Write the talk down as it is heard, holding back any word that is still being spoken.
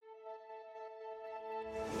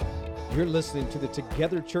You're listening to the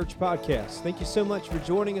Together Church podcast. Thank you so much for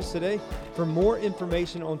joining us today. For more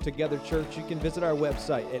information on Together Church, you can visit our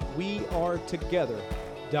website at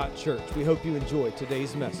wearetogether.church. We hope you enjoy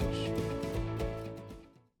today's message.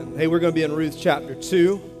 Hey, we're going to be in Ruth chapter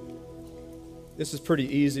 2. This is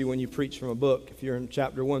pretty easy when you preach from a book. If you're in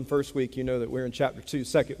chapter 1 first week, you know that we're in chapter 2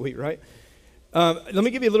 second week, right? Let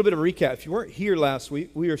me give you a little bit of a recap. If you weren't here last week,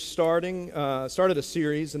 we are started a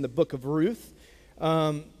series in the book of Ruth.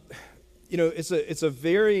 It's a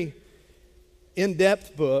very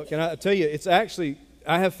in-depth book, and I tell you,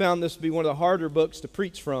 I have found this to be one of the harder books to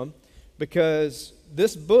preach from, because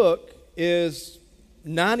this book is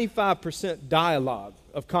 95% dialogue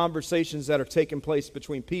of conversations that are taking place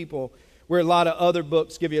between people, where a lot of other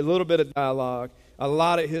books give you a little bit of dialogue, a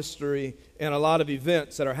lot of history, and a lot of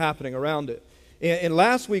events that are happening around it. And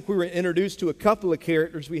last week we were introduced to a couple of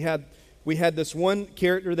characters. We had this one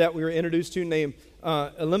character that we were introduced to named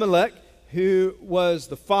Elimelech, who was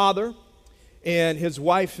the father, and his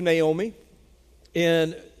wife Naomi,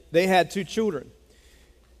 and they had 2 children.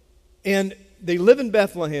 And they live in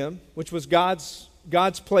Bethlehem, which was God's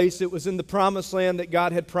place. It was in the promised land that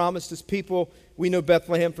God had promised his people. We know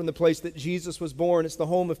Bethlehem from the place that Jesus was born. It's the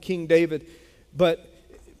home of King David. But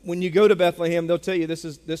when you go to Bethlehem, they'll tell you this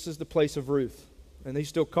is the place of Ruth. And they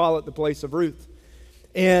still call it the place of Ruth.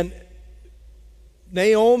 And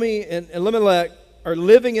Naomi and Elimelech are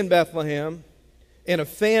living in Bethlehem, and a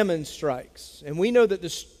famine strikes. And we know that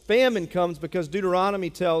this famine comes because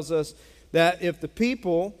Deuteronomy tells us that if the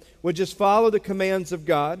people would just follow the commands of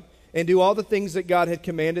God and do all the things that God had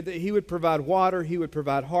commanded, that he would provide water, he would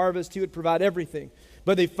provide harvest, he would provide everything.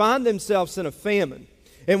 But they find themselves in a famine.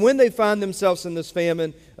 And when they find themselves in this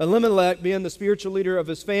famine, Elimelech, being the spiritual leader of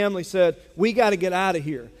his family, said, we got to get out of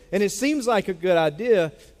here. And it seems like a good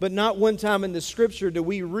idea, but not one time in the scripture do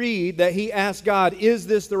we read that he asked God, is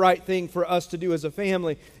this the right thing for us to do as a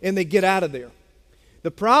family? And they get out of there.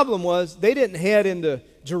 The problem was they didn't head into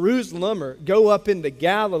Jerusalem or go up into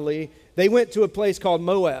Galilee. They went to a place called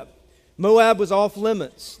Moab. Moab was off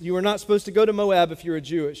limits. You were not supposed to go to Moab if you were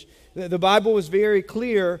Jewish. The Bible was very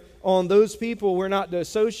clear on those people we're not to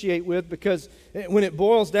associate with, because when it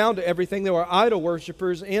boils down to everything, they were idol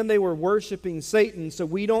worshipers and they were worshiping Satan, so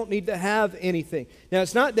we don't need to have anything. Now,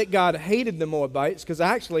 it's not that God hated the Moabites, because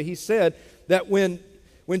actually he said that when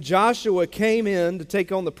Joshua came in to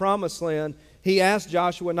take on the promised land, he asked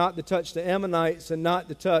Joshua not to touch the Ammonites and not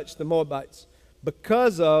to touch the Moabites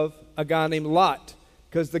because of a guy named Lot,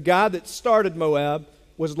 because the guy that started Moab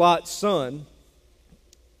was Lot's son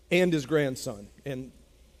and his grandson. And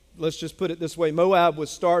let's just put it this way, Moab was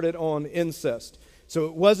started on incest. So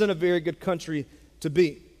it wasn't a very good country to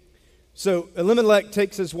be. So Elimelech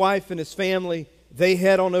takes his wife and his family. They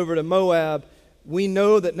head on over to Moab. We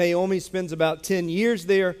know that Naomi spends about 10 years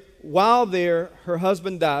there. While there, her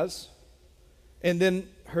husband dies. And then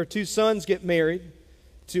her 2 sons get married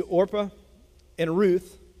to Orpah and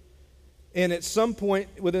Ruth. And at some point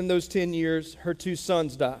within those 10 years, her 2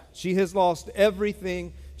 sons die. She has lost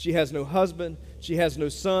everything. She has no husband. She has no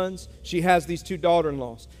sons. She has these 2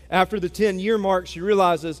 daughter-in-laws. After the 10-year mark, she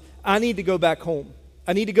realizes, I need to go back home.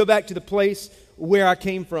 I need to go back to the place where I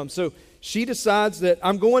came from. So she decides that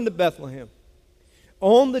I'm going to Bethlehem.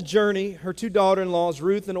 On the journey, her 2 daughter-in-laws,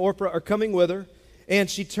 Ruth and Orpah, are coming with her. And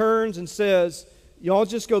she turns and says, y'all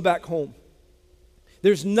just go back home.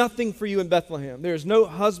 There's nothing for you in Bethlehem. There's no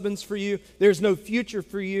husbands for you. There's no future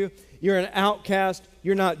for you. You're an outcast.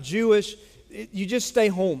 You're not Jewish. You just stay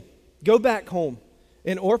home. Go back home.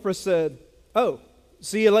 And Orpah said, oh,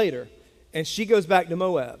 see you later. And she goes back to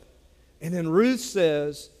Moab. And then Ruth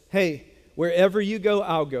says, hey, wherever you go,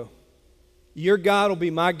 I'll go. Your God will be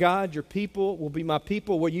my God. Your people will be my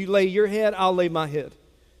people. Where you lay your head, I'll lay my head.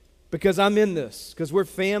 Because I'm in this. Because we're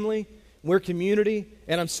family, we're community,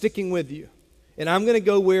 and I'm sticking with you. And I'm going to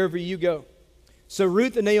go wherever you go. So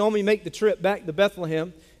Ruth and Naomi make the trip back to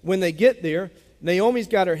Bethlehem. When they get there, Naomi's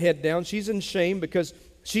got her head down. She's in shame because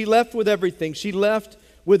she left with everything. She left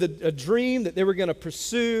with a dream that they were going to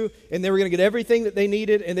pursue, and they were going to get everything that they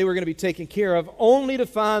needed, and they were going to be taken care of, only to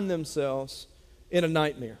find themselves in a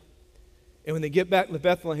nightmare. And when they get back to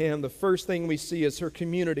Bethlehem, the first thing we see is her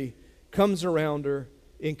community comes around her,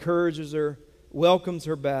 encourages her, welcomes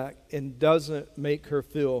her back, and doesn't make her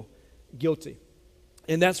feel guilty.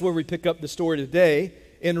 And that's where we pick up the story today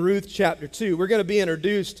in Ruth chapter 2. We're going to be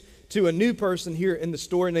introduced to a new person here in the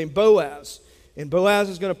story named Boaz. And Boaz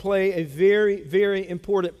is going to play a very, very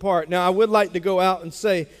important part. Now, I would like to go out and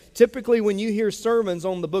say, typically when you hear sermons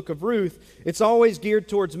on the book of Ruth, it's always geared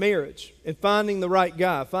towards marriage and finding the right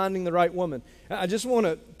guy, finding the right woman. I just want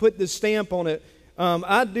to put this stamp on it.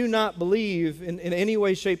 I do not believe in any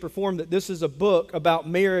way, shape, or form that this is a book about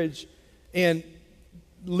marriage and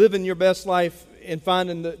living your best life and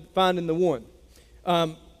finding the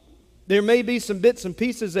one. There may be some bits and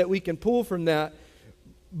pieces that we can pull from that,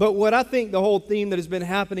 but what I think the whole theme that has been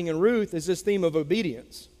happening in Ruth is this theme of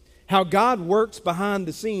obedience. How God works behind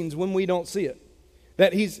the scenes when we don't see it.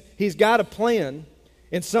 That He's got a plan,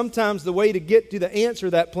 and sometimes the way to get to the answer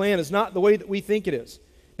to that plan is not the way that we think it is.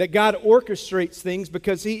 That God orchestrates things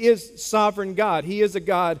because He is sovereign God. He is a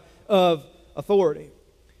God of authority.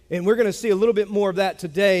 And we're going to see a little bit more of that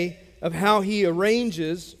today, of how He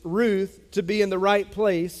arranges Ruth to be in the right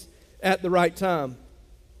place at the right time.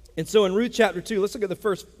 And so in Ruth chapter 2, let's look at the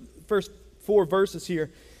first 4 verses here.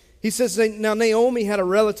 He says, now Naomi had a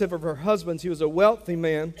relative of her husband's. He was a wealthy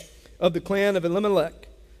man of the clan of Elimelech,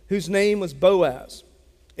 whose name was Boaz.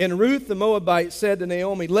 And Ruth the Moabite said to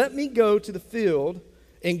Naomi, let me go to the field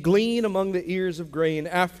and glean among the ears of grain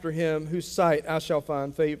after him, whose sight I shall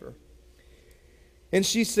find favor. And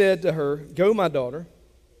she said to her, go, my daughter.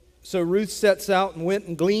 So Ruth sets out and went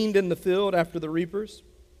and gleaned in the field after the reapers.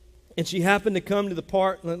 And she happened to come to the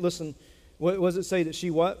part, listen, what does it say that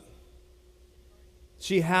she what?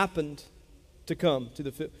 She happened to come to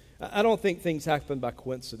the field. I don't think things happen by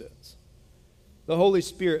coincidence. The Holy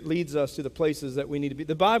Spirit leads us to the places that we need to be.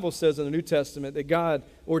 The Bible says in the New Testament that God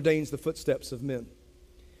ordains the footsteps of men.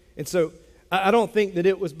 And so I don't think that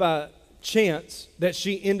it was by chance that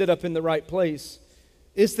she ended up in the right place.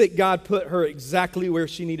 It's that God put her exactly where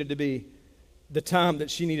she needed to be, the time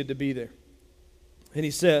that she needed to be there. And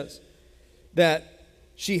he says that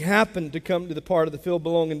she happened to come to the part of the field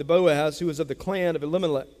belonging to Boaz, who was of the clan of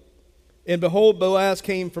Elimelech. And behold, Boaz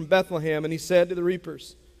came from Bethlehem, and he said to the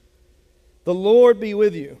reapers, the Lord be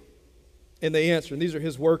with you. And they answered, and these are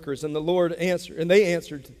his workers, and the Lord answered, and they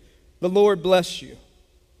answered, the Lord bless you.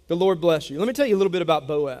 The Lord bless you. Let me tell you a little bit about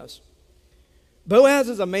Boaz. Boaz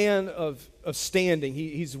is a man of standing.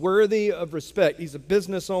 He's worthy of respect. He's a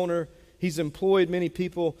business owner. He's employed many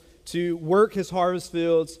people to work his harvest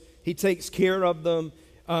fields. He takes care of them.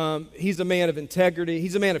 He's a man of integrity.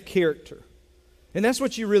 He's a man of character. And that's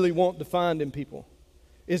what you really want to find in people,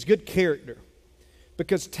 is good character.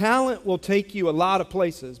 Because talent will take you a lot of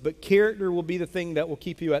places, but character will be the thing that will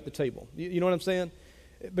keep you at the table. You know what I'm saying?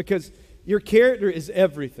 Because your character is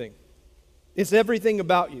everything. It's everything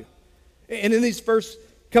about you. And in these first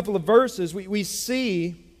couple of verses, we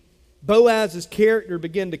see Boaz's character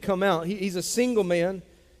begin to come out. He's a single man.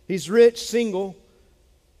 He's rich, single,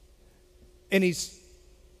 and he's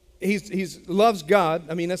loves God.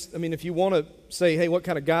 I mean, if you want to say, hey, what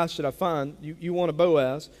kind of guy should I find? You want a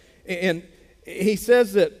Boaz. And he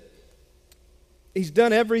says that he's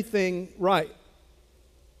done everything right.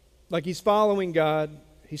 Like he's following God.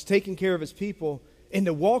 He's taking care of his people. And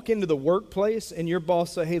to walk into the workplace and your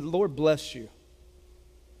boss say, hey, the Lord bless you.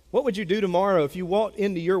 What would you do tomorrow if you walked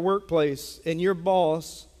into your workplace and your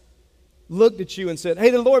boss looked at you and said,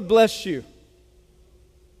 hey, the Lord bless you?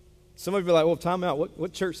 Some of you are like, well, time out.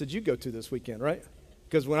 What church did you go to this weekend, right?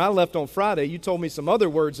 Because when I left on Friday, you told me some other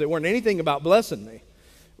words that weren't anything about blessing me,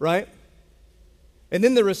 right? And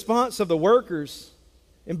then the response of the workers,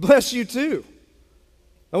 and bless you too.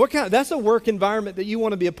 Now, that's a work environment that you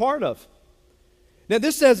want to be a part of. Now,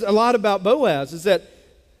 this says a lot about Boaz, is that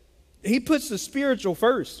he puts the spiritual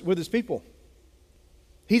first with his people.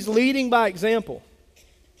 He's leading by example,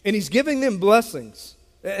 and he's giving them blessings.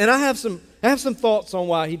 And I have some thoughts on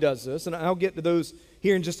why he does this, and I'll get to those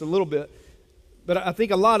here in just a little bit. But I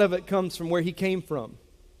think a lot of it comes from where he came from.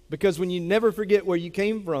 Because when you never forget where you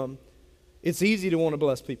came from, it's easy to want to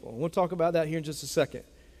bless people. We'll talk about that here in just a second.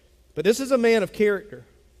 But this is a man of character.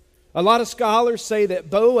 A lot of scholars say that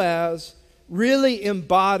Boaz really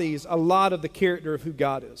embodies a lot of the character of who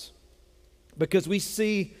God is. Because we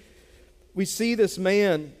see this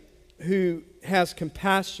man who has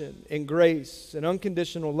compassion and grace and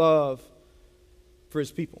unconditional love for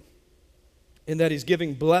his people, and that he's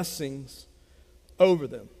giving blessings over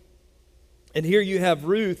them. And here you have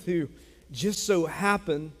Ruth, who just so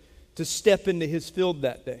happened to step into his field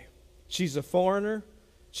that day. She's a foreigner.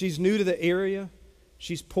 She's new to the area.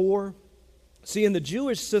 She's poor. See, in the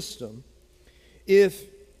Jewish system, if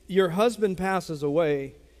your husband passes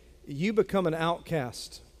away, you become an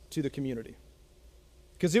outcast to the community.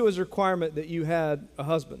 Because it was a requirement that you had a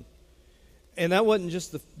husband. And that wasn't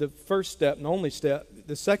just the first step and only step.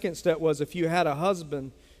 The second step was, if you had a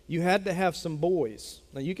husband, you had to have some boys.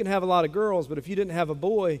 Now, you can have a lot of girls, but if you didn't have a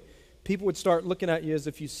boy, people would start looking at you as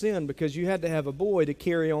if you sinned, because you had to have a boy to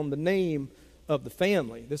carry on the name of the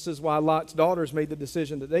family. This is why Lot's daughters made the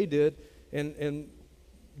decision that they did and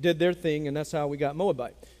did their thing, and that's how we got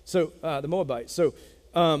Moabite. So, the Moabites. So,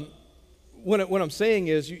 what I'm saying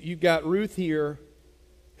is you've got Ruth here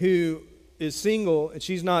who is single, and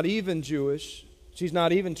she's not even Jewish. She's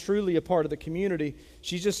not even truly a part of the community.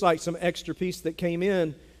 She's just like some extra piece that came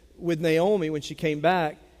in with Naomi when she came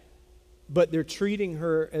back, but they're treating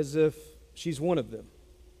her as if she's one of them.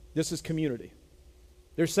 This is community.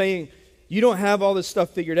 They're saying, you don't have all this stuff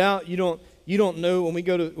figured out. You don't know when we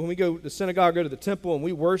go to the synagogue, go to the temple, and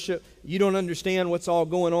we worship. You don't understand what's all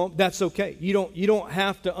going on. That's okay. You don't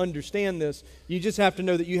have to understand this. You just have to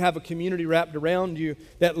know that you have a community wrapped around you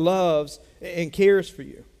that loves and cares for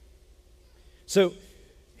you. So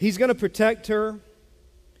he's going to protect her.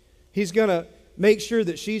 He's going to make sure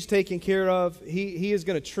that she's taken care of. He is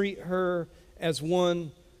going to treat her as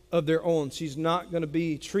one of their own. She's not going to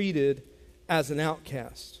be treated as an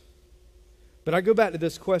outcast. But I go back to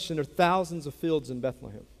this question. There are thousands of fields in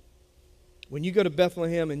Bethlehem. When you go to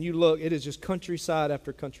Bethlehem and you look, it is just countryside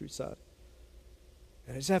after countryside.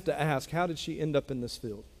 And I just have to ask, how did she end up in this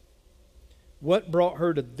field? What brought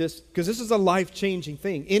her to this? Because this is a life-changing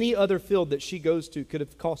thing. Any other field that she goes to could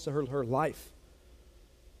have cost her life.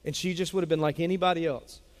 And she just would have been like anybody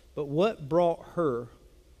else. But what brought her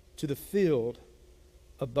to the field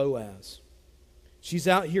of Boaz? She's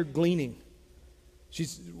out here gleaning.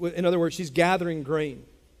 In other words, she's gathering grain.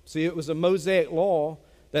 See, it was a Mosaic law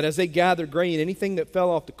that as they gathered grain, anything that fell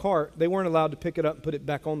off the cart, they weren't allowed to pick it up and put it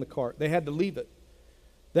back on the cart. They had to leave it.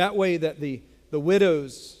 That way that the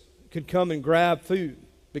widows could come and grab food,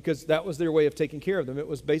 because that was their way of taking care of them. It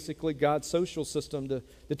was basically God's social system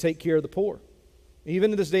to take care of the poor.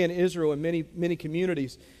 Even to this day in Israel, in many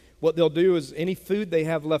communities, what they'll do is any food they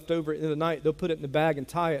have left over in the night, they'll put it in a bag and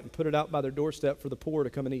tie it and put it out by their doorstep for the poor to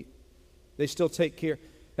come and eat. They still take care.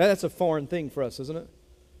 That's a foreign thing for us, isn't it?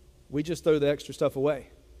 We just throw the extra stuff away.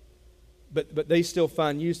 But they still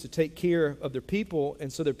find use to take care of their people,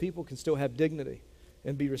 and so their people can still have dignity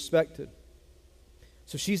and be respected.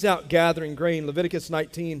 So she's out gathering grain. Leviticus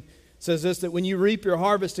 19 says this, that when you reap your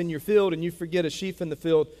harvest in your field and you forget a sheaf in the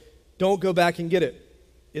field, don't go back and get it.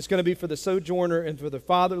 It's going to be for the sojourner and for the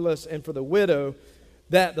fatherless and for the widow,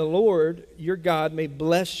 that the Lord, your God, may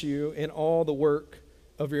bless you in all the work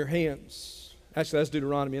of your hands. Actually, that's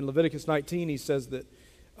Deuteronomy. In Leviticus 19, he says that,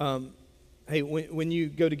 hey, when you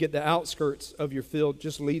go to get the outskirts of your field,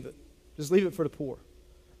 just leave it. Just leave it for the poor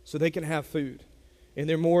so they can have food. And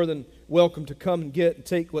they're more than welcome to come and get and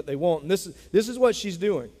take what they want. And this is what she's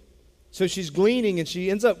doing. So she's gleaning, and she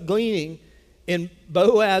ends up gleaning in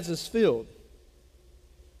Boaz's field.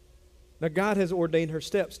 Now, God has ordained her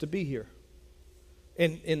steps to be here.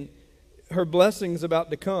 And her blessing's about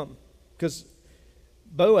to come, because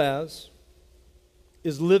Boaz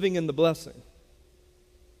is living in the blessing.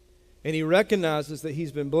 And he recognizes that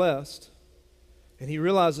he's been blessed. And he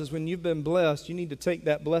realizes when you've been blessed, you need to take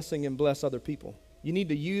that blessing and bless other people. You need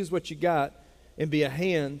to use what you got and be a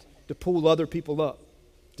hand to pull other people up,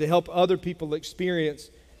 to help other people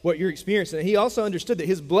experience what you're experiencing. And he also understood that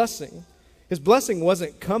his blessing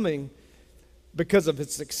wasn't coming because of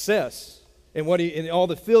his success and and all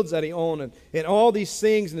the fields that he owned and all these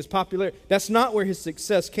things and his popularity. That's not where his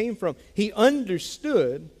success came from. He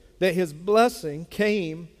understood that his blessing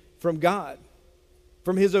came from God,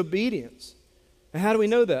 from his obedience. And how do we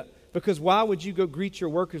know that? Because why would you go greet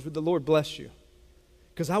your workers with the Lord bless you?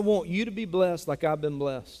 Because I want you to be blessed like I've been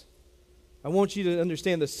blessed. I want you to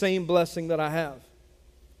understand the same blessing that I have.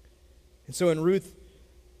 And so in Ruth,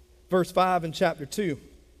 verse 5 in chapter 2,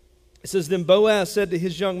 it says, Then Boaz said to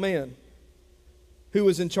his young man, who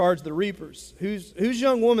was in charge of the reapers, whose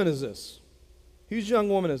young woman is this? Whose young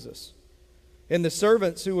woman is this? And the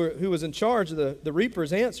servants who was in charge of the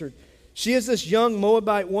reapers answered, She is this young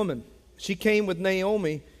Moabite woman. She came with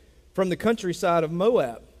Naomi from the countryside of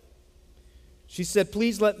Moab. She said,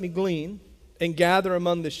 Please let me glean and gather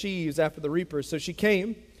among the sheaves after the reapers. So she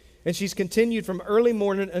came, and she's continued from early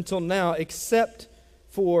morning until now, except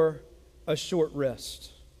for a short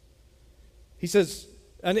rest. He says,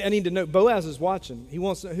 I need to know, Boaz is watching. He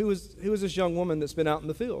wants to know, who is this young woman that's been out in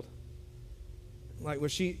the field? Like, well,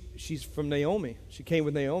 she's from Naomi. She came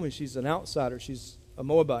with Naomi. She's an outsider. She's a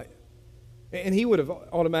Moabite. And he would have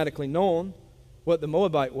automatically known what the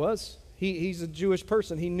Moabite was. He's a Jewish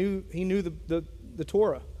person. He knew the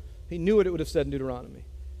Torah. He knew what it would have said in Deuteronomy.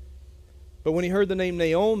 But when he heard the name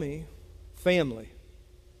Naomi, family,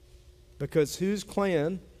 because whose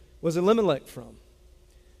clan was Elimelech from?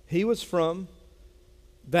 He was from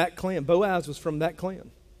that clan. Boaz was from that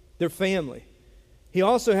clan. They're family. He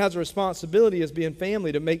also has a responsibility as being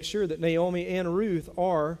family to make sure that Naomi and Ruth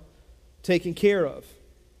are taken care of.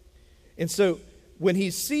 And so when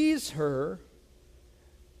he sees her,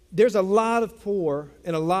 there's a lot of poor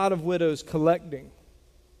and a lot of widows collecting.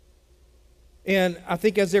 And I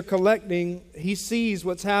think as they're collecting, he sees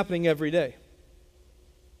what's happening every day.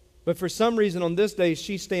 But for some reason on this day,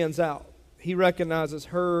 she stands out. He recognizes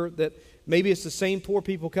her, that maybe it's the same poor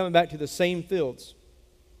people coming back to the same fields.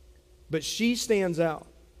 But she stands out,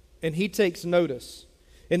 and he takes notice.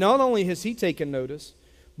 And not only has he taken notice,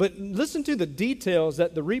 but listen to the details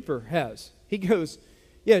that the reaper has. He goes,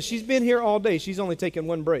 yeah, she's been here all day. She's only taken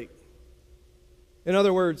one break. In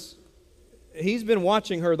other words, he's been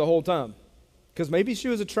watching her the whole time because maybe she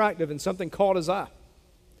was attractive and something caught his eye.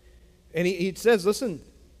 And he says, listen,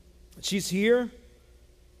 she's here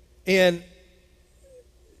and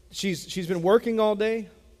she's been working all day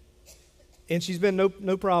and she's been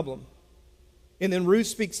no problem. And then Ruth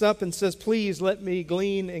speaks up and says, please let me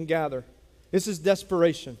glean and gather. This is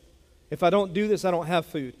desperation. If I don't do this, I don't have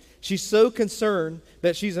food. She's so concerned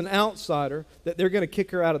that she's an outsider that they're going to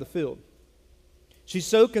kick her out of the field. She's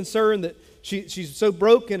so concerned that she's so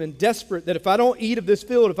broken and desperate that if I don't eat of this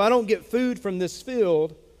field, if I don't get food from this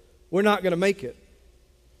field, we're not going to make it.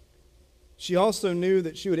 She also knew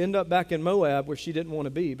that she would end up back in Moab where she didn't want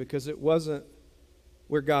to be because it wasn't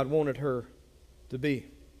where God wanted her to be.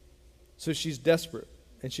 So she's desperate,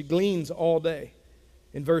 and she gleans all day.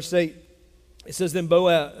 In verse 8, it says, then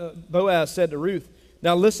Boaz said to Ruth,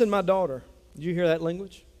 now listen, my daughter. Did you hear that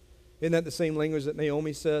language? Isn't that the same language that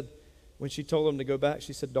Naomi said when she told him to go back?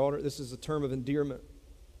 She said, daughter, this is a term of endearment.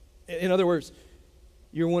 In other words,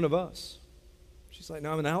 you're one of us. She's like,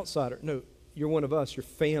 no, I'm an outsider. No, you're one of us, your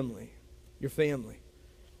family. Your family.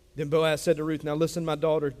 Then Boaz said to Ruth, now listen, my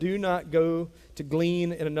daughter, do not go to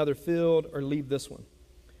glean in another field or leave this one,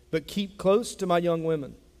 but keep close to my young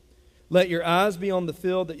women. Let your eyes be on the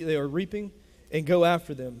field that they are reaping, and go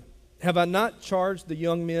after them. Have I not charged the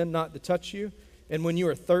young men not to touch you? And when you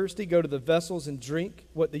are thirsty, go to the vessels and drink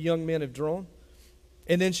what the young men have drawn.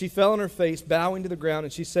 And then she fell on her face, bowing to the ground,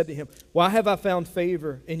 and she said to him, why have I found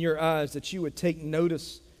favor in your eyes that you would take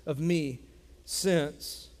notice of me,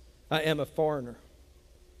 since I am a foreigner?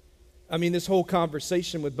 I mean, this whole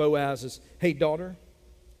conversation with Boaz is, hey, daughter,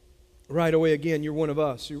 right away again, you're one of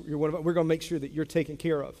us. You're one of us. We're going to make sure that you're taken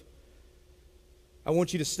care of. I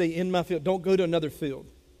want you to stay in my field. Don't go to another field.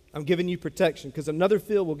 I'm giving you protection because another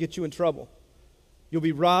field will get you in trouble. You'll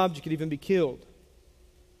be robbed. You could even be killed.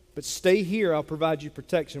 But stay here. I'll provide you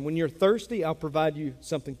protection. When you're thirsty, I'll provide you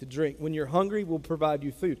something to drink. When you're hungry, we'll provide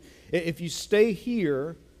you food. If you stay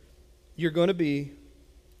here, you're going to be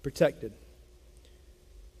protected.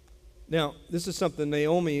 Now, this is something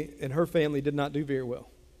Naomi and her family did not do very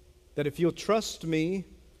well. That if you'll trust me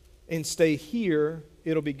and stay here,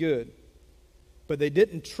 it'll be good. But they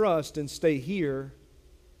didn't trust and stay here.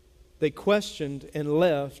 They questioned and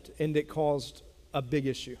left, and it caused a big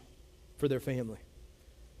issue for their family.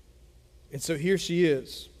 And so here she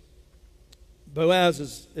is.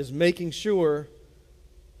 Boaz is making sure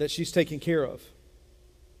that she's taken care of.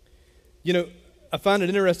 You know, I find it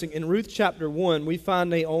interesting. In Ruth chapter 1, we find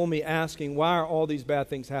Naomi asking, why are all these bad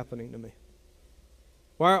things happening to me?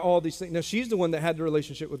 Why are all these things? Now, she's the one that had the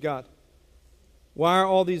relationship with God. Why are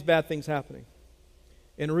all these bad things happening?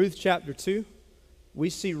 In Ruth chapter 2, we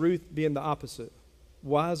see Ruth being the opposite.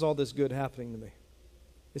 Why is all this good happening to me?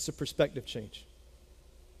 It's a perspective change.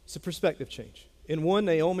 It's a perspective change. In 1,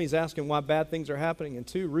 Naomi's asking why bad things are happening. In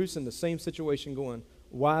 2, Ruth's in the same situation going,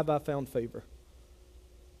 why have I found favor?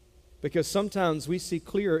 Because sometimes we see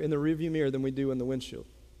clearer in the rearview mirror than we do in the windshield.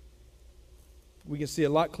 We can see a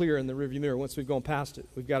lot clearer in the rearview mirror once we've gone past it.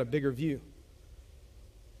 We've got a bigger view.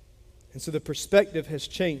 And so the perspective has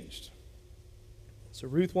changed. So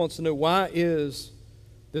Ruth wants to know, why is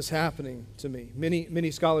this happening to me? Many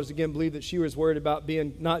scholars, again, believe that she was worried about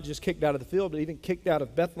being not just kicked out of the field, but even kicked out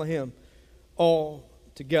of Bethlehem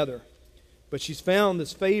altogether. But she's found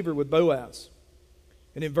this favor with Boaz.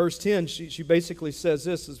 And in verse 10, she basically says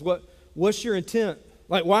this, is what's your intent?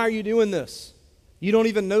 Like, why are you doing this? You don't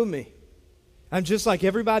even know me. I'm just like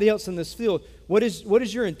everybody else in this field. What is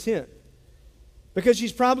your intent? Because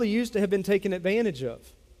she's probably used to have been taken advantage of.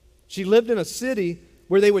 She lived in a city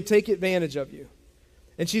where they would take advantage of you.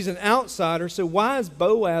 And she's an outsider, so why is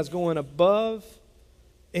Boaz going above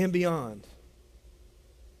and beyond?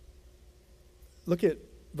 Look at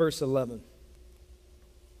verse 11.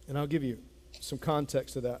 And I'll give you some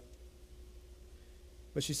context to that.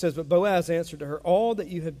 But she says, but Boaz answered to her, all that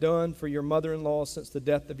you have done for your mother-in-law since the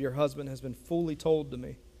death of your husband has been fully told to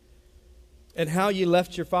me. And how you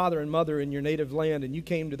left your father and mother in your native land, and you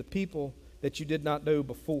came to the people that you did not know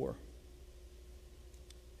before.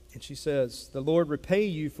 And she says, the Lord repay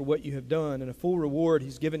you for what you have done, and a full reward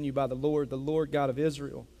he's given you by the Lord God of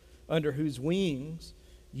Israel, under whose wings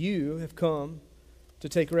You have come to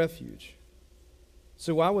take refuge.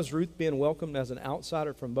 So why was Ruth being welcomed as an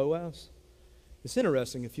outsider from Boaz? It's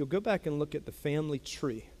interesting. If you'll go back and look at the family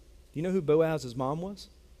tree, do you know who Boaz's mom was?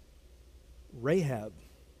 Rahab.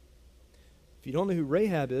 If you don't know who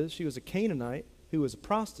Rahab is, she was a Canaanite who was a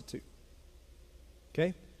prostitute.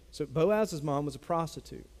 Okay? So Boaz's mom was a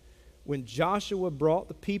prostitute. When Joshua brought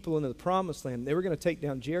the people into the promised land, they were going to take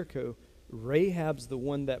down Jericho. Rahab's the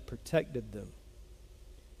one that protected them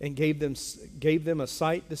and gave them a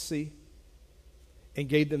sight to see and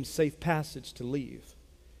gave them safe passage to leave.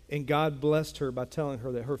 And God blessed her by telling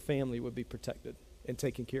her that her family would be protected and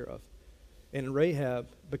taken care of. And Rahab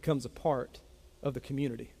becomes a part of the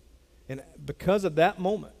community. And because of that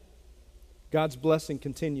moment, God's blessing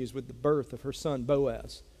continues with the birth of her son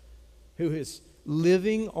Boaz, who is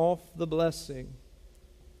living off the blessing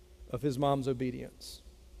of his mom's obedience.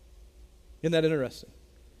 Isn't that interesting?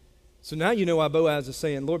 So now you know why Boaz is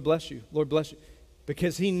saying, Lord bless you, Lord bless you.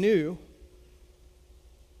 Because he knew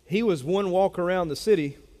he was one walk around the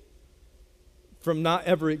city from not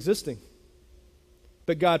ever existing.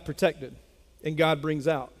 But God protected and God brings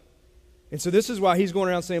out. And so this is why he's going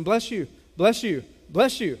around saying, bless you, bless you,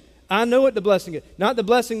 bless you. I know what the blessing is. Not the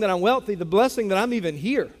blessing that I'm wealthy, the blessing that I'm even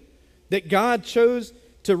here. That God chose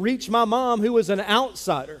to reach my mom, who was an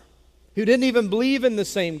outsider, who didn't even believe in the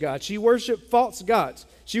same God. She worshiped false gods.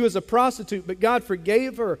 She was a prostitute, but God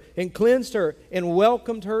forgave her and cleansed her and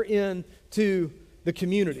welcomed her into the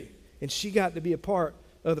community. And she got to be a part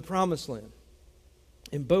of the promised land.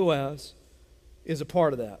 And Boaz is a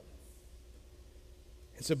part of that.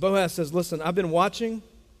 And so Boaz says, listen, I've been watching.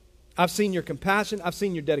 I've seen your compassion. I've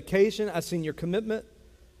seen your dedication. I've seen your commitment.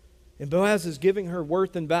 And Boaz is giving her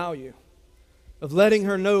worth and value of letting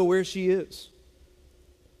her know where she is.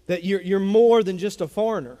 That you're more than just a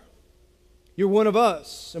foreigner. You're one of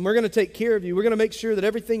us, and we're going to take care of you. We're going to make sure that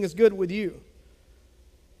everything is good with you.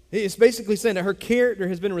 It's basically saying that her character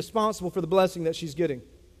has been responsible for the blessing that she's getting.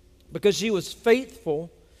 Because she was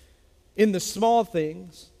faithful in the small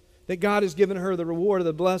things, that God has given her the reward of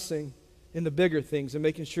the blessing in the bigger things and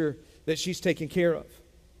making sure that she's taken care of.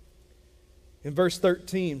 In verse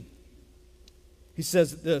 13, he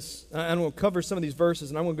says this. I'm going to cover some of these verses,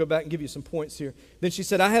 and I'm going to go back and give you some points here. Then she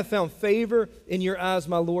said, I have found favor in your eyes,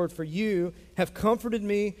 my Lord, for you have comforted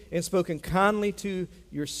me and spoken kindly to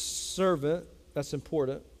your servant. That's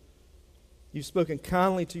important. You've spoken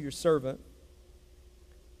kindly to your servant,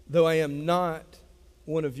 though I am not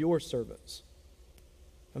one of your servants.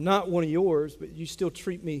 I'm not one of yours, but you still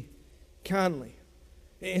treat me kindly.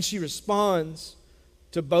 And she responds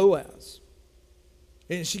to Boaz.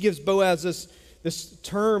 And she gives Boaz this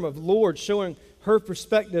term of Lord, showing her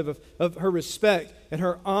perspective of her respect and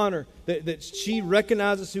her honor, that she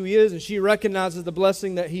recognizes who he is and she recognizes the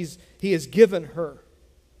blessing that he has given her.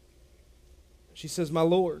 She says, my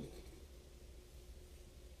Lord,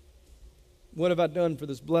 what have I done for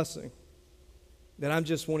this blessing? That I'm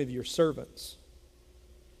just one of your servants.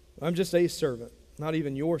 I'm just a servant, not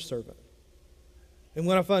even your servant. And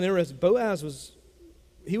what I find interesting, Boaz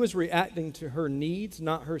was reacting to her needs,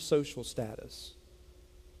 not her social status.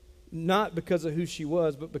 Not because of who she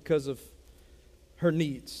was, but because of her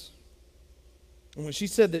needs. And when she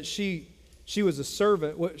said that she was a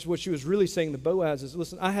servant, what she was really saying to Boaz is,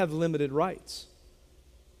 listen, I have limited rights.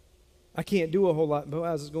 I can't do a whole lot.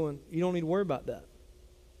 Boaz is going, you don't need to worry about that.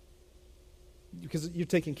 Because you're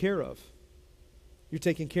taken care of. You're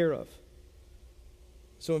taken care of.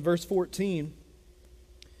 So in verse 14,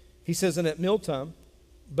 he says, and at mealtime,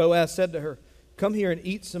 Boaz said to her, come here and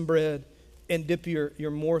eat some bread and dip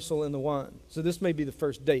your morsel in the wine. So this may be the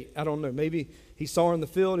first date. I don't know. Maybe he saw her in the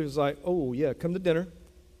field. He was like, oh, yeah, come to dinner.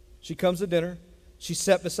 She comes to dinner. She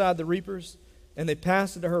sat beside the reapers, and they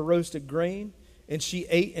passed to her roasted grain, and she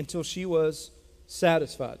ate until she was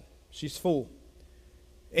satisfied. She's full.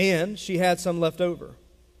 And she had some left over.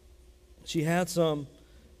 She had some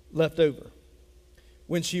left over.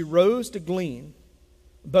 When she rose to glean,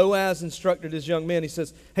 Boaz instructed his young man. He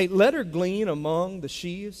says, hey, let her glean among the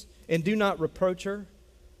sheaves and do not reproach her.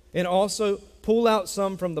 And also pull out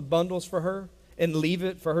some from the bundles for her and leave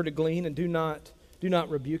it for her to glean, and do not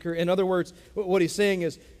rebuke her. In other words, what he's saying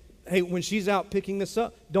is, hey, when she's out picking this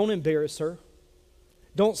up, don't embarrass her.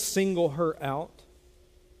 Don't single her out.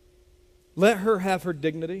 Let her have her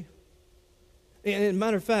dignity. And as a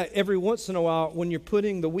matter of fact, every once in a while, when you're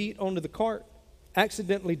putting the wheat onto the cart,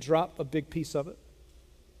 accidentally drop a big piece of it.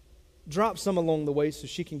 Drop some along the way so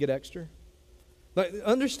she can get extra. But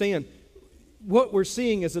understand, what we're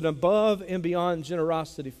seeing is an above and beyond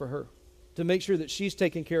generosity for her to make sure that she's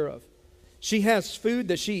taken care of. She has food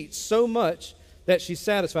that she eats so much that she's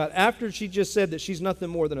satisfied. After she just said that she's nothing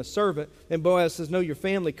more than a servant, and Boaz says, no, your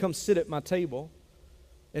family, come sit at my table.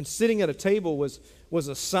 And sitting at a table was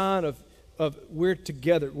a sign of we're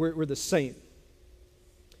together, we're the same.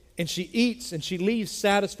 And she eats and she leaves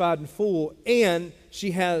satisfied and full, and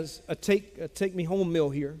she has a take me home meal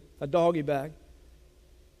here, a doggy bag.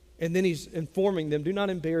 And then he's informing them, do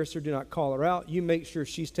not embarrass her, do not call her out. You make sure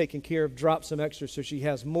she's taken care of, drop some extra so she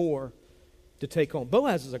has more to take home.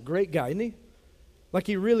 Boaz is a great guy, isn't he? Like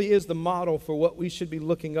he really is the model for what we should be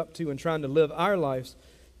looking up to and trying to live our lives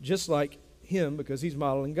just like him, because he's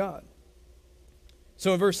modeling God.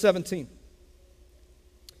 So in verse 17,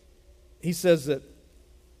 he says that,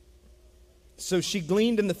 so she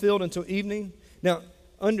gleaned in the field until evening. Now,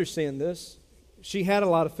 understand this. She had a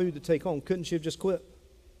lot of food to take home. Couldn't she have just quit?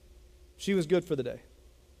 She was good for the day.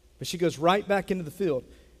 But she goes right back into the field.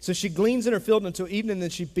 So she gleans in her field until evening, and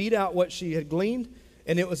then she beat out what she had gleaned,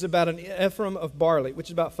 and it was about an ephah of barley, which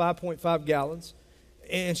is about 5.5 gallons.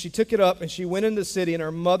 And she took it up, and she went into the city, and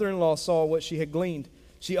her mother-in-law saw what she had gleaned.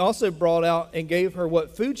 She also brought out and gave her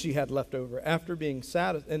what food she had left over after being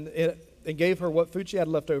satisfied, and gave her what food she had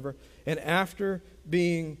left over, and after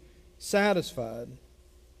being satisfied.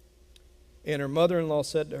 And her mother-in-law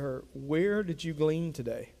said to her, where did you glean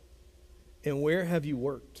today? And where have you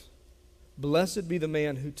worked? Blessed be the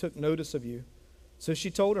man who took notice of you. So she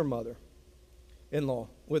told her mother-in-law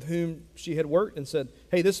with whom she had worked and said,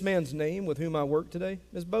 hey, this man's name with whom I work today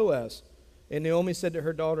is Boaz. And Naomi said to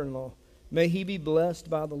her daughter-in-law, may he be blessed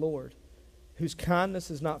by the Lord, whose kindness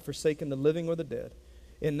has not forsaken the living or the dead.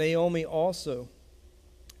 And Naomi also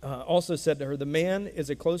said to her, the man is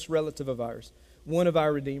a close relative of ours, one of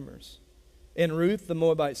our redeemers. And Ruth the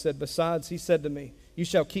Moabite said, besides, he said to me, you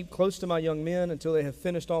shall keep close to my young men until they have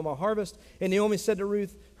finished all my harvest. And Naomi said to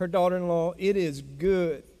Ruth, her daughter-in-law, it is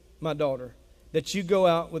good, my daughter, that you go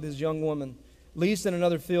out with his young woman. Least in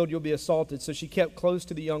another field you'll be assaulted. So she kept close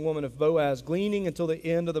to the young woman of Boaz, gleaning until the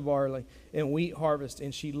end of the barley and wheat harvest.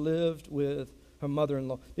 And she lived with her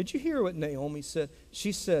mother-in-law. Did you hear what Naomi said?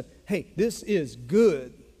 She said, hey, this is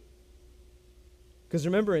good. Because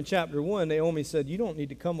remember in chapter 1, Naomi said, you don't need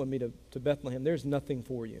to come with me to Bethlehem. There's nothing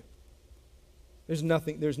for you. There's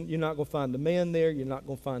nothing. You're not going to find the man there. You're not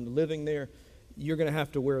going to find the living there. You're going to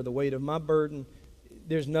have to wear the weight of my burden.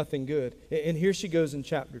 There's nothing good. And here she goes in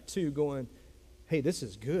chapter 2 going, hey, this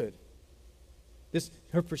is good.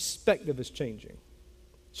 Her perspective is changing.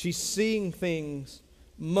 She's seeing things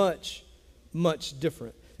much, much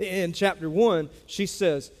different. In chapter 1, she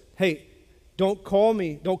says, hey, don't call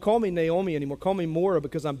me Naomi anymore. Call me Mora,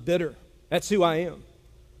 because I'm bitter. That's who I am.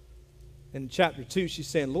 In chapter 2, she's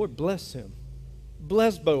saying, Lord, bless him.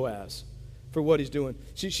 Bless Boaz for what he's doing.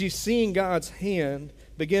 She's seeing God's hand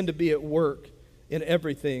begin to be at work in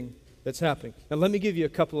everything that's happening. Now, let me give you a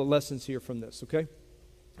couple of lessons here from this, okay?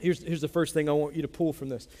 Here's the first thing I want you to pull from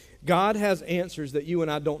this. God has answers that you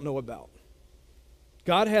and I don't know about.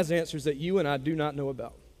 God has answers that you and I do not know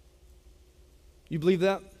about. You believe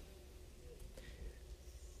that?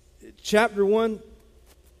 Chapter 1,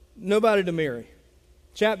 nobody to marry.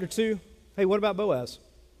 Chapter 2, hey, what about Boaz?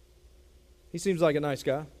 He seems like a nice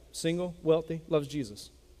guy, single, wealthy, loves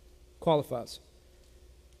Jesus, qualifies.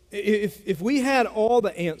 If we had all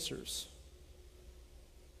the answers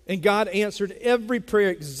and God answered every prayer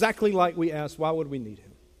exactly like we asked, why would we need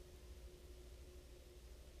him?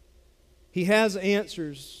 He has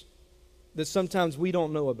answers that sometimes we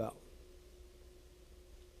don't know about.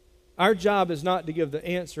 Our job is not to give the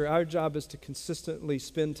answer. Our job is to consistently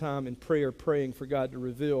spend time in prayer, praying for God to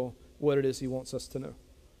reveal what it is he wants us to know.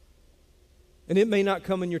 And it may not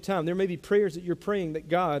come in your time. There may be prayers that you're praying that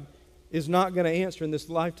God is not going to answer in this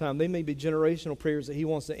lifetime. They may be generational prayers that he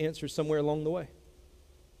wants to answer somewhere along the way.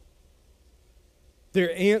 There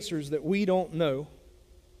are answers that we don't know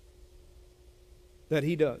that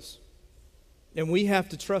he does. And we have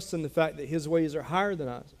to trust in the fact that his ways are higher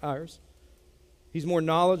than ours. He's more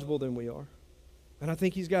knowledgeable than we are. And I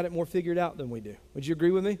think he's got it more figured out than we do. Would you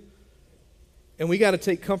agree with me? And we got to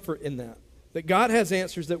take comfort in that. That God has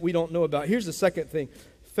answers that we don't know about. Here's the second thing.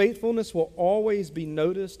 Faithfulness will always be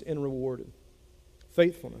noticed and rewarded.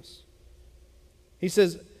 Faithfulness. He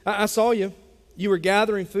says, I saw you. You were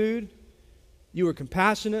gathering food. You were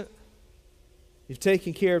compassionate. You've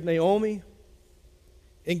taken care of Naomi.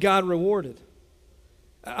 And God rewarded.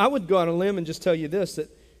 I would go on a limb and just tell you this, that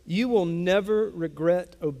you will never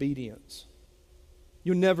regret obedience.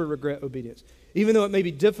 You'll never regret obedience. Even though it may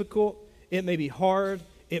be difficult, it may be hard,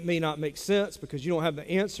 it may not make sense because you don't have the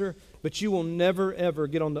answer, but you will never, ever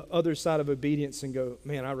get on the other side of obedience and go,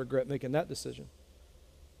 man, I regret making that decision.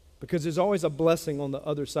 Because there's always a blessing on the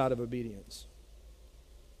other side of obedience.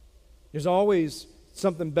 There's always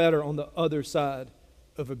something better on the other side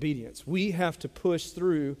of obedience. We have to push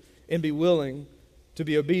through and be willing to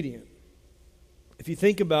be obedient. If you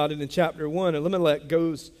think about it, in chapter 1, Elimelech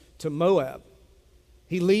goes to Moab.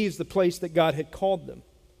 He leaves the place that God had called them,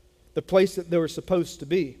 the place that they were supposed to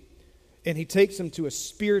be. And he takes them to a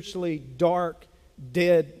spiritually dark,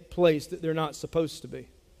 dead place that they're not supposed to be.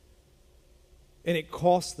 And it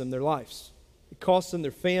costs them their lives. It costs them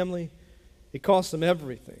their family. It costs them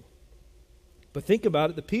everything. But think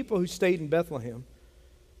about it. The people who stayed in Bethlehem,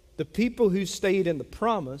 the people who stayed in the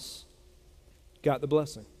promise, got the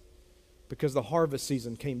blessing. Because the harvest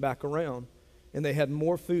season came back around, and they had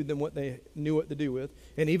more food than what they knew what to do with.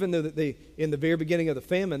 And even though that they, in the very beginning of the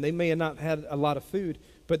famine, they may have not had a lot of food,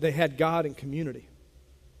 but they had God and community.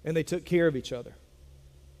 And they took care of each other.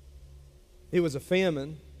 It was a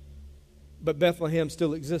famine, but Bethlehem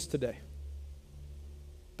still exists today.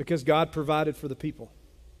 Because God provided for the people.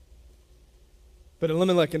 But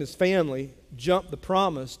Elimelech and his family jumped the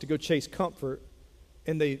promise to go chase comfort,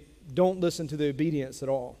 and they don't listen to the obedience at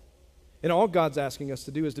all. And all God's asking us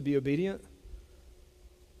to do is to be obedient.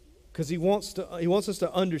 Because He wants us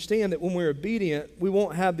to understand that when we're obedient, we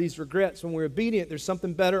won't have these regrets. When we're obedient, there's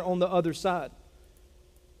something better on the other side.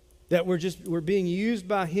 That we're being used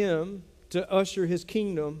by Him to usher His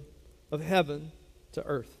kingdom of heaven to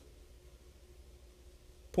earth.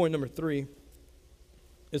 Point number 3.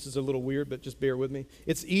 This is a little weird, but just bear with me.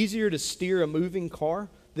 It's easier to steer a moving car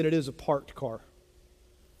than it is a parked car.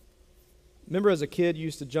 Remember as a kid, you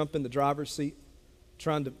used to jump in the driver's seat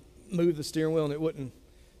trying to move the steering wheel and it wouldn't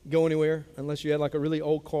go anywhere unless you had like a really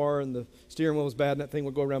old car and the steering wheel was bad and that thing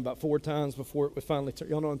would go around about 4 times before it would finally turn.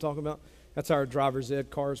 Y'all know what I'm talking about? That's how our driver's ed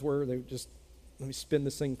cars were. They would just, let me spin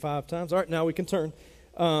this thing 5 times. All right, now we can turn.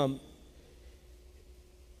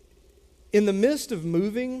 In the midst of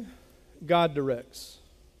moving, God directs.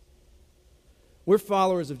 We're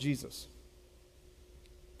followers of Jesus.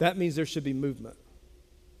 That means there should be movement.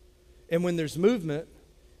 And when there's movement,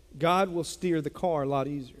 God will steer the car a lot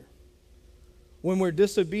easier. When we're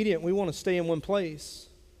disobedient, we want to stay in one place.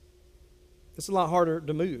 It's a lot harder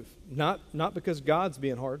to move. Not because God's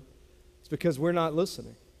being hard. It's because we're not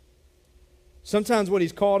listening. Sometimes what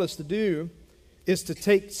He's called us to do is to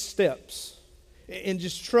take steps and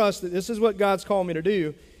just trust that this is what God's called me to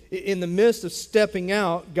do. In the midst of stepping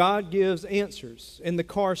out, God gives answers, and the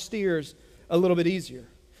car steers a little bit easier.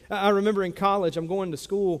 I remember in college, I'm going to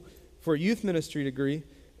school for a youth ministry degree.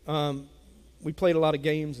 We played a lot of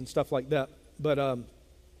games and stuff like that, but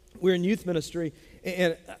we're in youth ministry,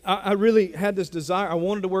 and I really had this desire. I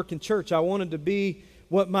wanted to work in church. I wanted to be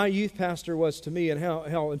what my youth pastor was to me, and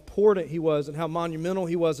how important he was and how monumental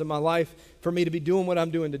he was in my life for me to be doing what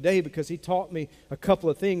I'm doing today, because he taught me a couple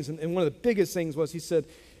of things, and one of the biggest things was he said,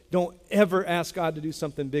 don't ever ask God to do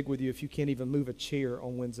something big with you if you can't even move a chair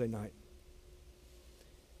on Wednesday night.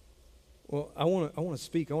 Well, I want to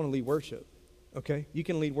speak. I want to lead worship. Okay? You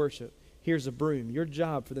can lead worship. Here's a broom. Your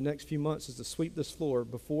job for the next few months is to sweep this floor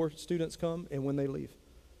before students come and when they leave.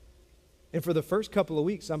 And for the first couple of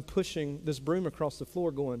weeks, I'm pushing this broom across the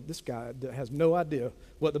floor going, this guy has no idea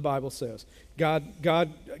what the Bible says. God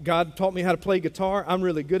taught me how to play guitar. I'm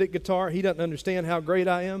really good at guitar. He doesn't understand how great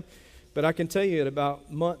I am. But I can tell you at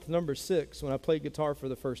about month number 6, when I played guitar for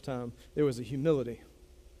the first time, there was a humility.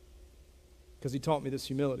 Because he taught me this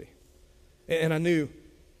humility. And I knew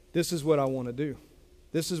this is what I want to do.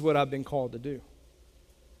 This is what I've been called to do.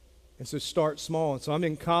 And so start small. And so I'm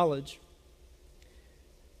in college,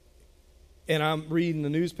 and I'm reading the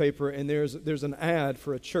newspaper, and there's an ad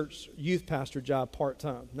for a church youth pastor job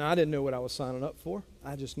part-time. Now, I didn't know what I was signing up for.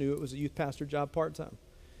 I just knew it was a youth pastor job part-time.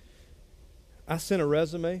 I sent a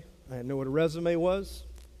resume. I didn't know what a resume was.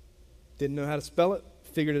 Didn't know how to spell it.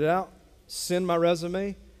 Figured it out. Send my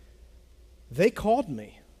resume. They called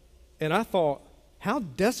me. And I thought, how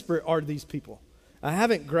desperate are these people? I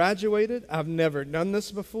haven't graduated. I've never done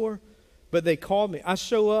this before. But they called me. I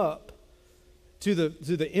show up to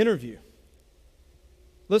the interview.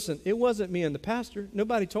 Listen, it wasn't me and the pastor.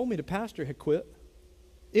 Nobody told me the pastor had quit.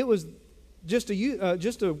 It was just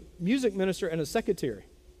a music minister and a secretary.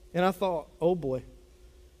 And I thought, oh boy.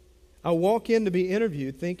 I walk in to be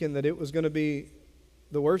interviewed thinking that it was going to be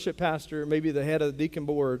the worship pastor, maybe the head of the deacon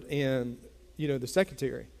board, and, the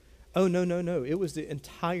secretary. Oh, no. It was the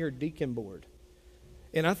entire deacon board.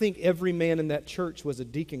 And I think every man in that church was a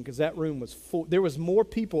deacon because that room was full. There was more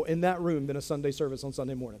people in that room than a Sunday service on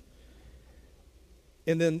Sunday morning.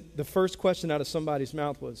 And then the first question out of somebody's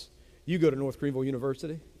mouth was, you go to North Greenville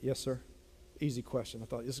University? Yes, sir. Easy question. I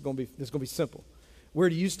thought, this is going to be simple. Where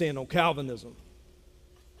do you stand on Calvinism?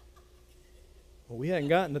 Well, we hadn't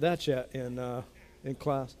gotten to that yet in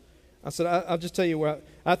class. I said, I'll just tell you where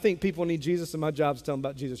I think people need Jesus, and my job is to tell them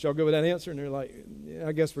about Jesus. Y'all good with that answer? And they're like, yeah,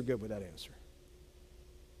 I guess we're good with that answer.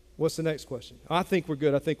 What's the next question? I think we're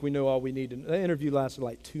good. I think we know all we need. And the interview lasted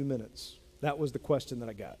like 2 minutes. That was the question that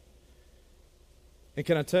I got. And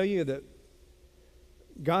can I tell you that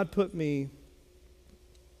God put me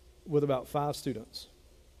with about 5 students.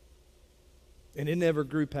 And it never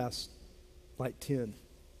grew past like 10.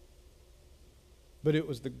 But it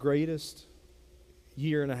was the greatest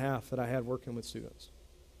year and a half that I had working with students.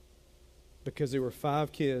 Because there were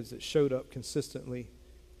 5 kids that showed up consistently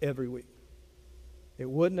every week. It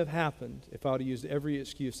wouldn't have happened if I would have used every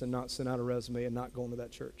excuse and not sent out a resume and not gone to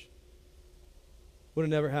that church. Would have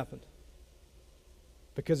never happened.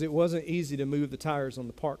 Because it wasn't easy to move the tires on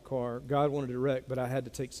the parked car. God wanted to direct, but I had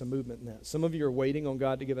to take some movement in that. Some of you are waiting on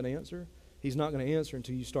God to give an answer. He's not going to answer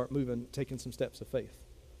until you start moving, taking some steps of faith.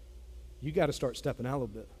 You got to start stepping out a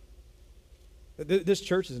little bit. This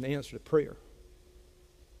church is an answer to prayer.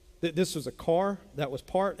 This was a car that was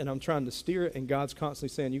parked, and I'm trying to steer it, and God's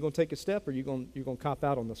constantly saying, you going to take a step, or you're going to cop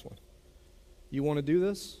out on this one? You want to do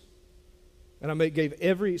this? And I gave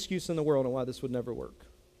every excuse in the world on why this would never work.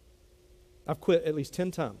 I've quit at least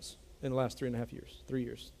 10 times in the last 3.5 years, 3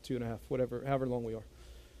 years, 2.5, whatever, however long we are.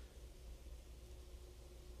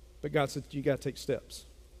 But God said, you got to take steps.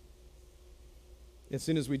 As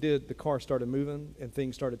soon as we did, the car started moving, and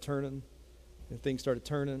things started turning. And things started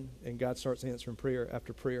turning, and God starts answering prayer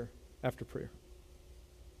after prayer after prayer.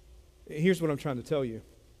 Here's what I'm trying to tell you.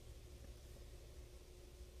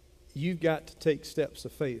 You've got to take steps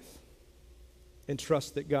of faith and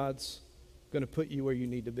trust that God's going to put you where you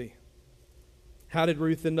need to be. How did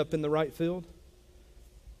Ruth end up in the right field?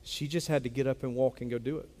 She just had to get up and walk and go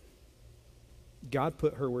do it. God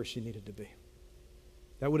put her where she needed to be.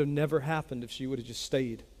 That would have never happened if she would have just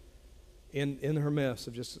stayed in her mess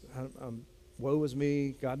of just, woe is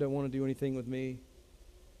me, God don't want to do anything with me.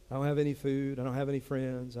 I don't have any food, I don't have any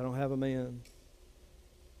friends, I don't have a man.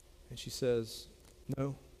 And she says,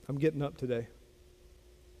 no, I'm getting up today.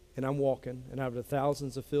 And I'm walking, and out of the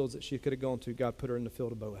thousands of fields that she could have gone to, God put her in the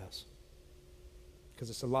field of Boaz. Because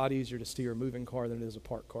it's a lot easier to steer a moving car than it is a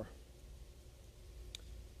parked car.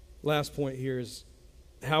 Last point here is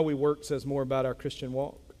how we work says more about our Christian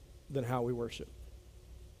walk than how we worship.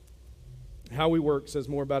 How we work says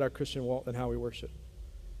more about our Christian walk than how we worship.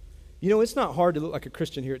 You know, it's not hard to look like a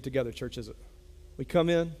Christian here at Together Church, is it? We come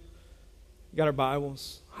in, got our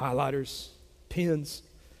Bibles, highlighters, pens,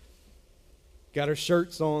 got our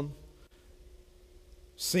shirts on,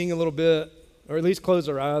 sing a little bit, or at least close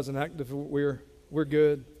our eyes and act if we're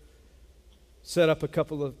good. Set up a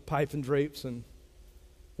couple of pipe and drapes and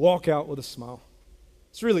walk out with a smile.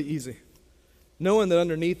 It's really easy. Knowing that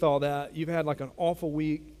underneath all that, you've had like an awful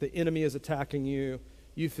week, the enemy is attacking you,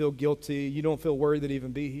 you feel guilty, you don't feel worthy to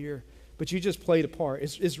even be here, but you just played a part.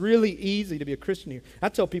 It's really easy to be a Christian here. I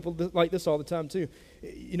tell people like this all the time too.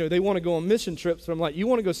 You know, they want to go on mission trips, but I'm like, you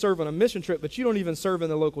want to go serve on a mission trip, but you don't even serve in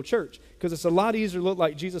the local church, because it's a lot easier to look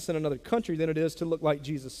like Jesus in another country than it is to look like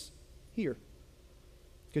Jesus here.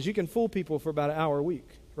 Because you can fool people for about an hour a week,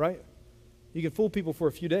 right? You can fool people for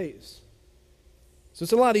a few days. So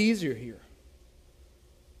it's a lot easier here.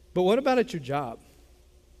 But what about at your job?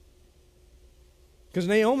 Because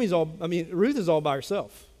Ruth is all by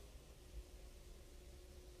herself.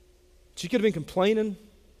 She could have been complaining.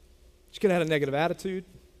 She could have had a negative attitude.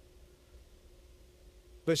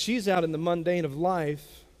 But she's out in the mundane of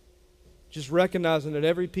life, just recognizing that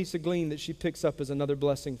every piece of glean that she picks up is another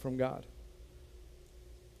blessing from God,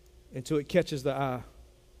 until it catches the eye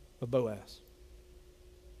of Boaz.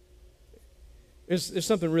 There's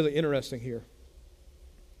something really interesting here.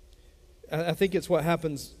 I think it's what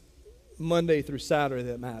happens Monday through Saturday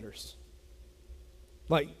that matters.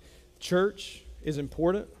 Like, church is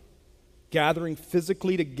important. Gathering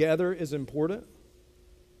physically together is important.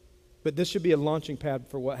 But this should be a launching pad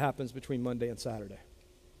for what happens between Monday and Saturday.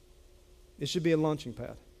 It should be a launching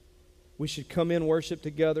pad. We should come in, worship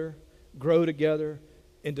together, grow together,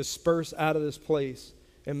 and disperse out of this place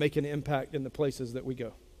and make an impact in the places that we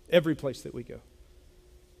go. Every place that we go.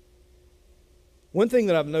 One thing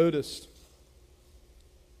that I've noticed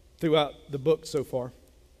throughout the book so far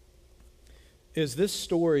is this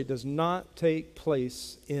story does not take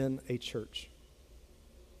place in a church.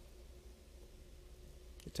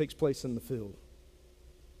 It takes place in the field.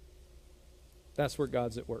 That's where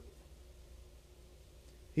God's at work.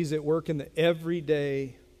 He's at work in the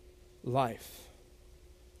everyday life.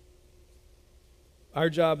 Our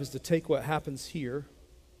job is to take what happens here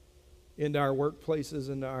into our workplaces,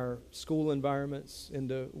 into our school environments,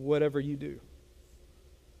 into whatever you do.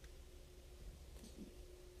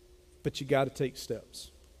 But you got to take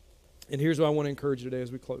steps. And here's what I want to encourage you today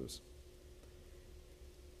as we close.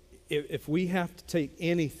 If we have to take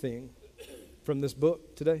anything from this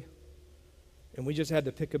book today, and we just had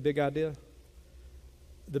to pick a big idea,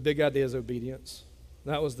 the big idea is obedience.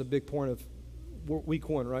 That was the big point of week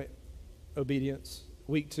 1, right? Obedience.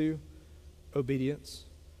 Week 2, obedience.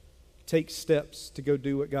 Take steps to go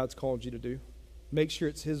do what God's called you to do. Make sure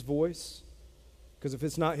it's His voice, because if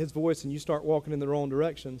it's not His voice and you start walking in the wrong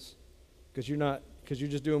directions, because you're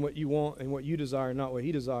just doing what you want and what you desire, not what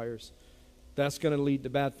He desires, that's going to lead to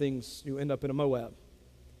bad things. You end up in a Moab.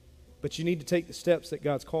 But you need to take the steps that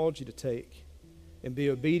God's called you to take and be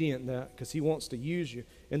obedient in that, because He wants to use you.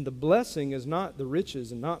 And the blessing is not the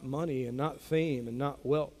riches and not money and not fame and not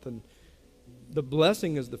wealth. And the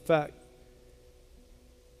blessing is the fact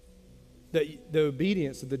that the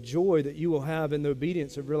obedience, the joy that you will have in the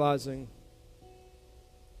obedience of realizing,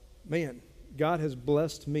 man, God has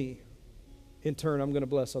blessed me. In turn, I'm going to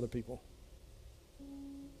bless other people.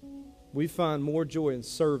 We find more joy in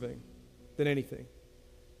serving than anything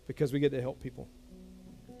because we get to help people.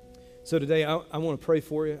 So today, I want to pray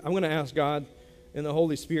for you. I'm going to ask God and the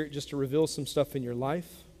Holy Spirit just to reveal some stuff in your life,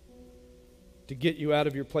 to get you out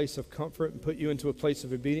of your place of comfort and put you into a place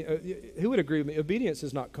of obedience. Who would agree with me? Obedience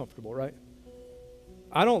is not comfortable, right?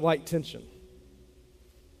 I don't like tension.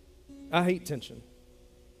 I hate tension.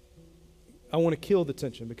 I want to kill the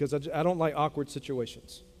tension because I don't like awkward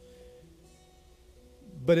situations.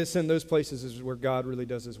 But it's in those places is where God really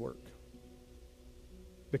does His work.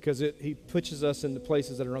 Because He pushes us into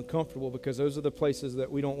places that are uncomfortable, because those are the places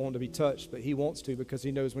that we don't want to be touched, but He wants to, because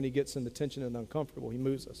He knows when He gets into tension and uncomfortable, He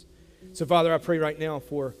moves us. So, Father, I pray right now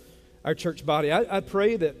for our church body. I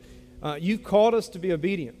pray that You've called us to be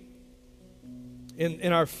obedient.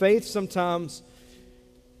 In our faith, sometimes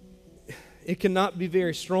it cannot be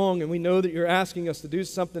very strong, and we know that You're asking us to do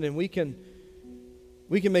something, and we can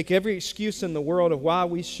make every excuse in the world of why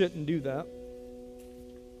we shouldn't do that.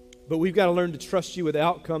 But we've got to learn to trust You with the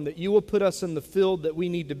outcome, that You will put us in the field that we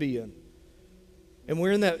need to be in. And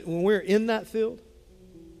when we're in that field,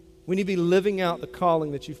 we need to be living out the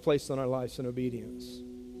calling that You've placed on our lives in obedience.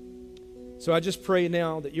 So I just pray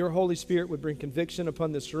now that Your Holy Spirit would bring conviction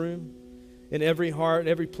upon this room. And every heart,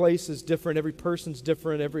 every place is different, every person's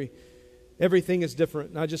different, everything is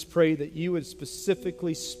different. And I just pray that You would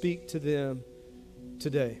specifically speak to them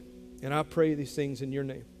today. And I pray these things in Your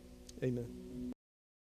name. Amen.